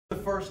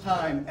first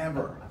time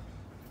ever,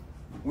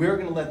 we're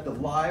going to let the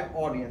live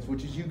audience,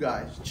 which is you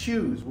guys,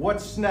 choose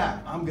what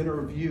snack I'm going to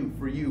review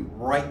for you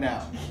right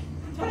now.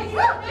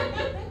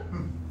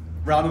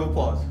 Round of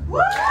applause.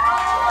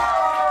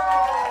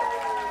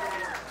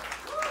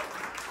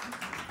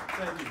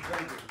 Thank you,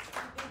 thank you.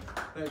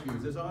 Thank you.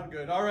 Is this on?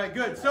 Good. All right,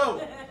 good.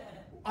 So,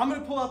 I'm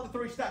going to pull out the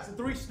 3 snacks. The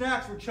 3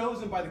 snacks were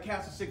chosen by the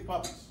cast of Sick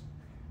Puppies.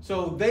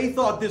 So, they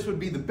thought this would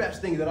be the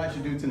best thing that I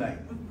should do tonight.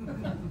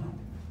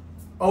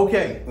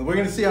 Okay, we're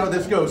going to see how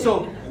this goes.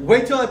 So,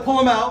 wait till I pull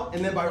them out,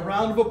 and then by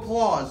round of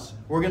applause,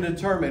 we're going to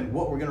determine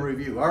what we're going to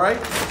review. All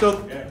right? So,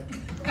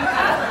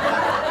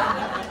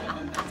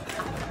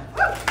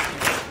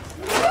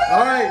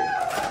 all right.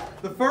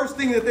 The first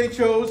thing that they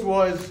chose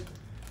was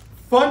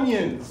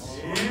Funyuns.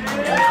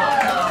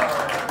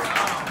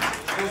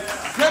 The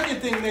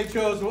second thing they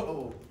chose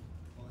was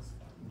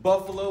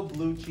Buffalo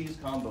Blue Cheese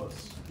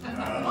Combos.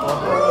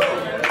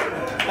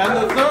 And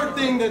the third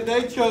thing that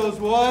they chose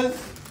was,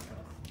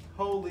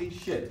 holy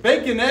shit,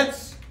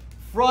 Baconettes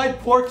Fried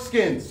Pork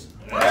Skins.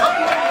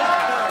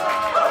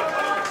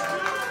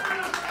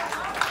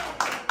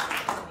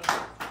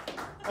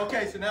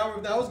 Okay, so now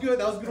that was good.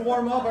 That was a good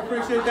warm up. I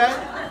appreciate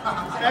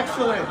that.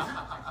 Excellent.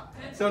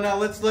 So now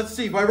let's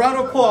see. By round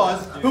of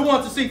applause, who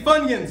wants to see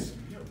Funyuns?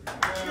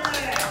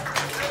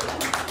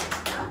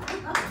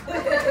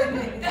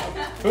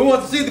 Who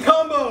wants to see the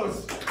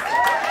combos?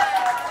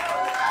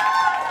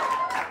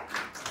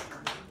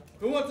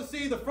 Who wants to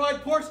see the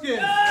fried pork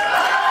skins?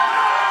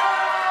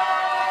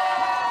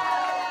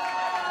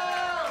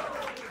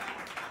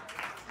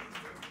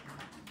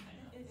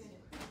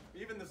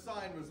 Even the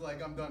sign was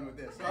like, I'm done with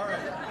this. All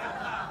right.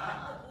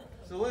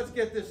 So let's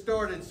get this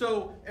started.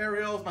 So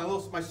Ariel's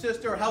my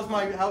sister.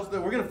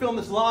 We're gonna film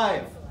this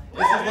live.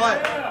 This is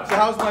live. So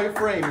how's my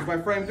frame? Is my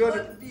frame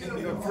good?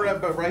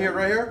 Right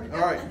here.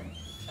 All right.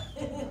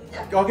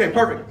 Okay,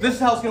 perfect. This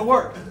is how it's gonna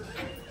work.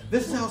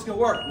 This is how it's gonna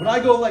work. When I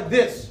go like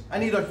this, I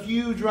need a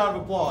huge round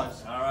of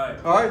applause. All right.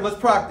 All right. Let's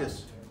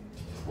practice.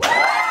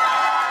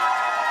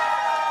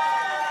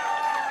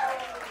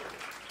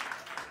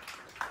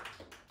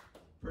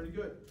 Pretty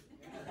good.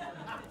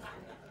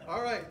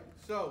 All right.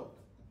 So.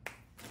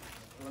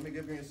 Let me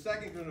give you a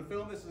second. I'm going to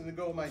film this. I'm going to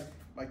go with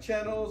my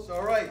channels.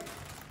 All right.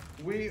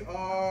 We're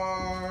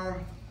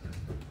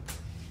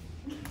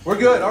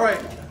good. All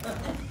right.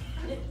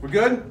 We're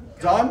good?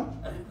 It's on?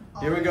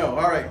 Here we go.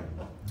 All right.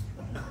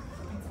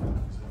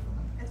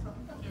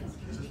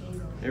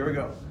 Here we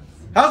go.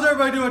 How's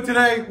everybody doing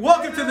today?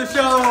 Welcome to the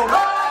show.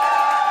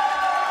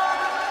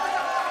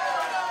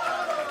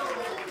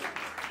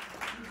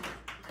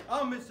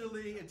 I'm Mr.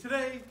 Lee, and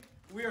today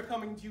we are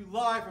coming to you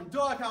live from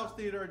Doghouse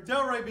Theater in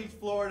Delray Beach,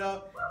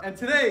 Florida. And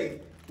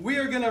today, we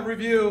are going to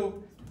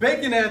review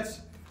Baconettes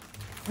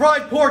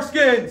Fried Pork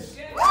Skins.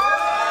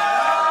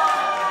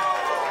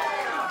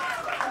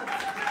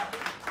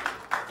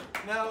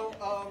 Now,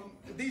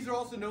 these are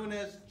also known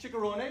as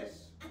chicharrones.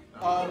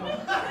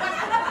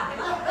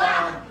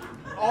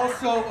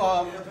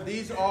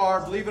 These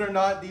are, believe it or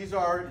not, these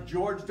are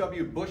George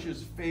W.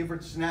 Bush's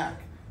favorite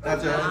snack.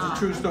 That's a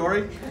true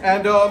story.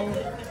 And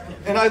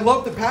I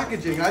love the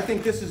packaging. I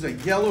think this is a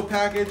yellow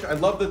package. I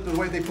love the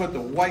way they put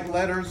the white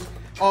letters.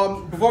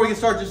 Before we get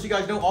started, just so you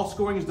guys know, all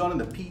scoring is done on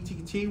the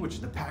PTT, which is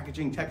the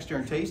packaging, texture,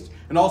 and taste.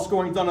 And all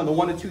scoring is done on the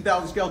 1 to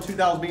 2,000 scale,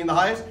 2,000 being the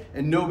highest,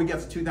 and nobody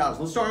gets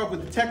 2,000. Let's start off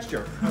with the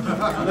texture.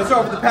 Let's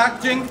start with the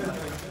packaging.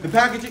 The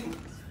packaging.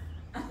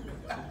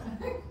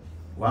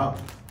 Wow.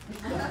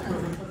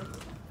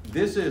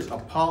 This is a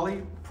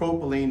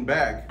polypropylene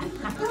bag.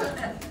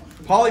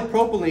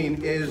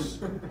 Polypropylene is,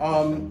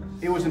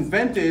 it was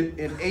invented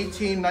in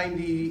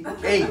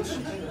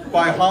 1898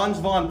 by Hans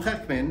von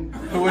Pechmann,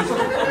 who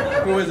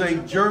was a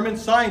German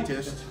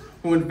scientist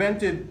who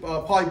invented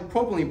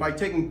polypropylene by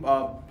taking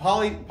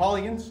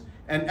polyols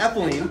and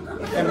ethylene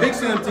and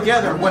mixing them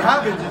together. What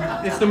happens,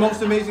 it's the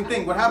most amazing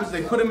thing. What happens is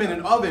they put them in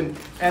an oven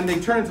and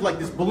they turn into like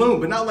this balloon,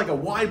 but not like a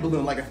wide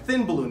balloon, like a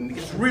thin balloon. And it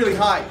gets really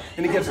high,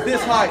 and it gets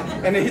this high,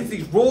 and it hits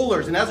these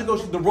rollers. And as it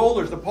goes through the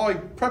rollers, the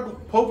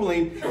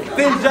polypropylene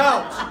thins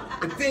out.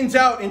 It thins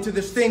out into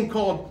this thing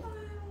called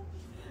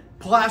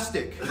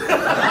plastic.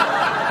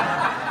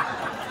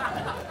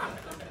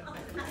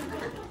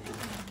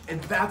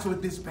 And that's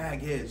what this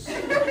bag is.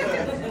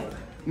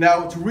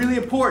 Now, it's really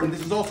important.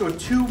 This is also a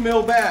 2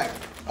 mil bag.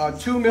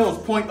 2 mil is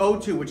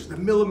 0.02, which is the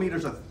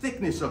millimeters of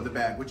thickness of the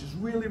bag, which is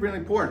really, really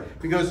important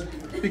because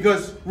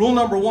rule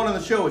number 1 on the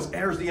show is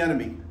air's the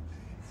enemy.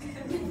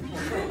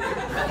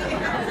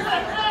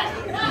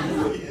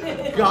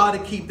 Gotta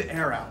keep the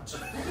air out.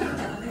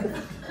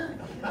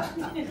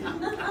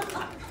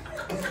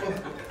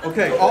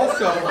 Okay,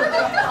 also,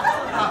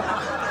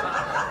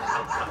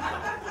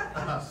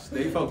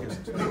 stay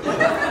focused.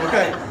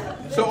 Okay,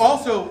 so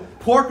also,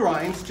 pork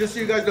rinds, just so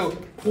you guys know,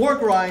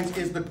 pork rinds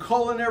is the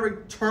culinary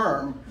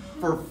term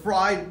for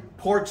fried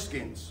pork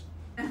skins.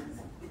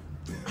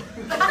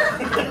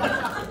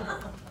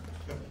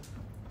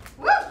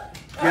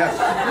 Yes.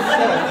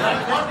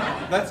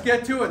 let's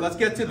get to it. Let's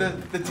get to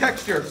the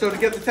texture. So to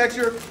get the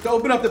texture, to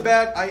open up the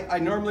bag, I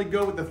normally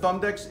go with the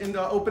thumb-dex in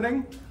the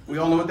opening. We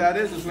all know what that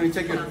is. It's when you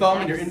take your thumb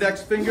and your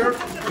index finger,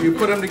 and you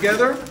put them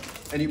together,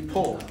 and you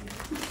pull.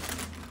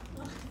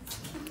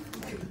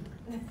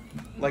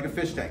 Like a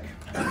fish tank.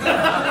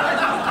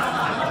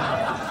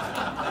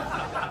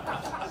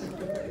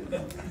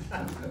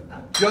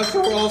 Just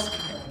so we're all,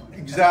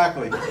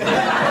 exactly.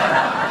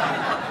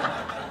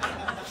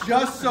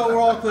 Just so we're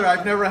all clear,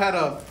 I've never had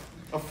a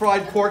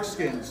fried pork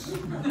skins.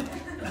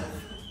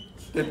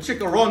 The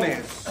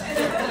chicharrones.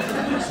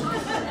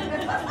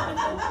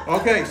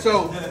 Okay,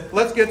 so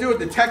let's get to it.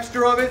 The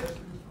texture of it.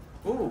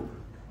 Ooh,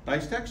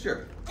 nice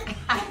texture.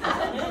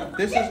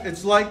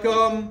 It's like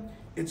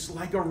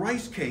a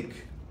rice cake,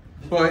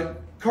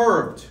 but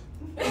curved.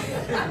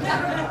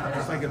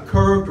 It's like a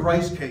curved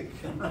rice cake.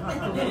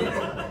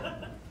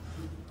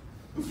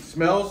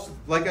 Smells,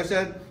 like I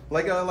said,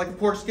 like a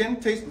pork skin.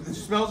 Tastes, it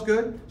smells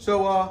good.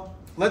 So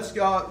let's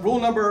rule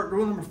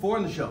number 4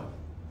 in the show.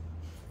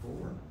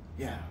 4?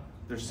 Yeah,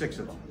 there's 6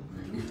 of them.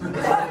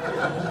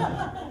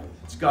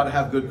 It's got to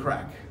have good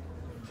crack.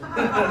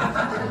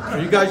 Are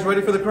you guys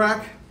ready for the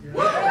crack?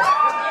 Let's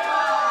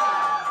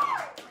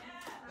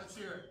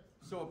hear it.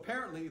 So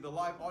apparently the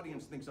live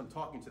audience thinks I'm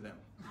talking to them.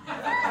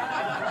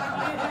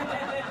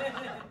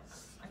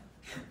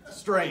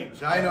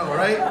 Strange, I know,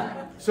 right?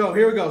 So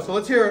here we go. So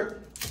let's hear it.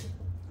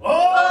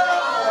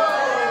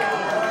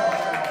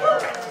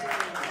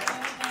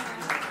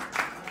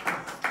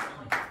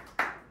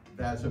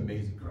 That's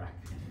amazing crack.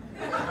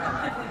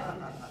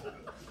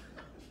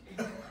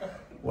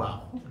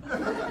 Wow.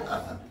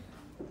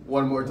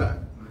 One more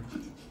time.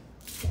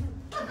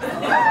 All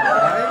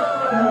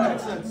right.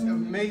 It's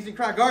amazing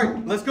crack. All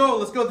right, let's go.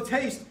 Let's go. The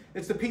taste.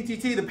 It's the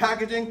PTT, the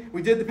packaging.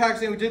 We did the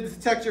packaging. We did the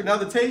texture. Now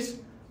the taste.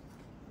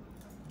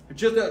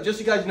 Just so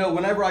you guys know,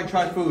 whenever I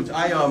try foods,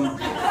 I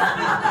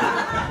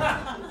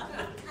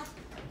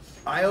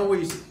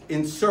always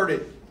insert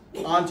it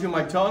onto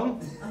my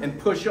tongue and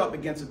push up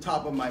against the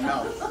top of my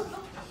mouth.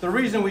 The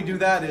reason we do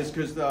that is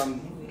because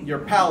your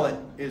palate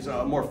is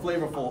more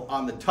flavorful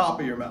on the top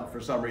of your mouth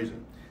for some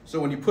reason. So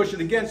when you push it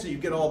against it, you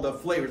get all the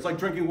flavor. It's like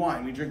drinking wine.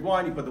 When you drink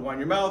wine, you put the wine in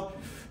your mouth,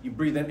 you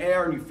breathe in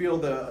air, and you feel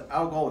the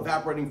alcohol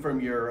evaporating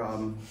from your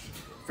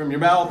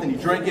mouth, and you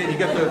drink it, and you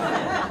get the...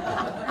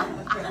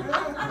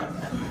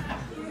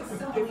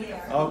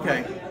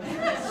 Okay.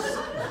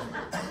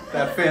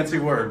 That fancy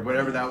word,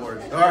 whatever that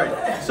word is. All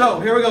right, so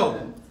here we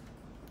go.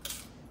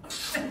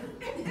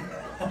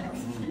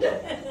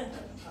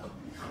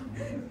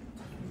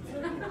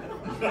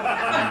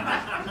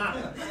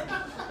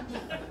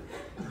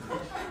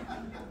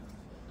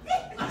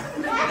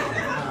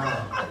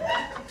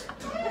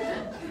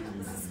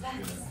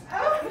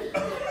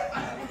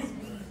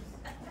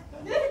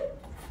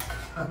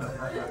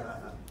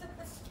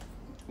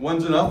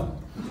 One's enough.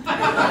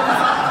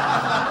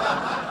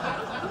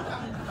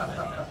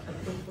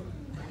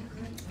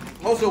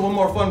 Also, one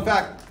more fun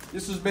fact.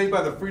 This is made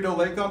by the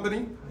Frito-Lay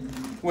company,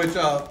 which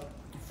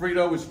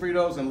Frito was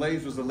Fritos and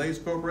Lay's was the Lay's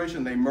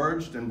Corporation. They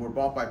merged and were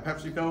bought by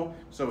PepsiCo,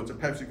 so it's a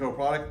PepsiCo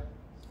product.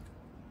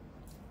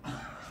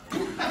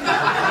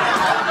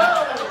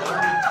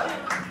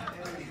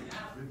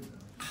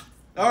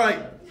 All right,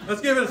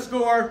 let's give it a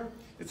score.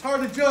 It's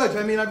hard to judge.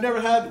 I mean, I've never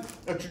had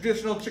a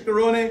traditional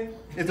chicharrone.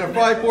 It's a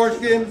fried pork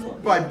skin,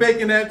 fried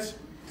baconettes.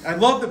 I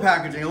love the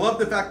packaging. I love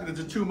the fact that it's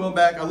a 2 ml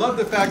bag. I love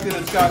the fact that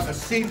it's got a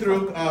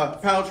see-through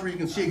pouch where you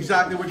can see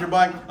exactly what you're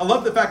buying. I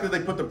love the fact that they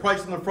put the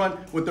price on the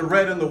front with the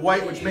red and the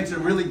white, which makes it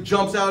really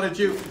jumps out at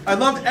you. I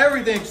loved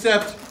everything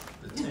except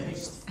the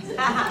taste.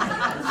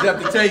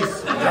 Except the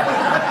taste.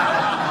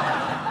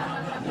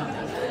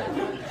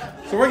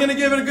 So we're going to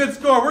give it a good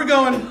score. We're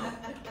going.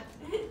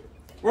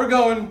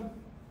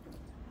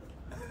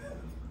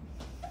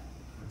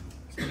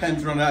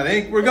 Pen's run out of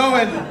ink. We're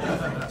going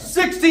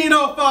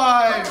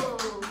 1605.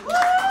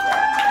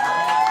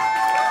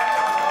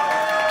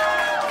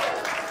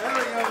 There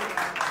we go.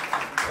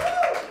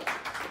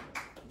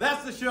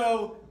 That's the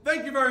show.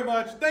 Thank you very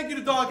much. Thank you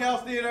to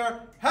Doghouse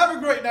Theater. Have a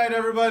great night,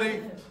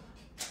 everybody.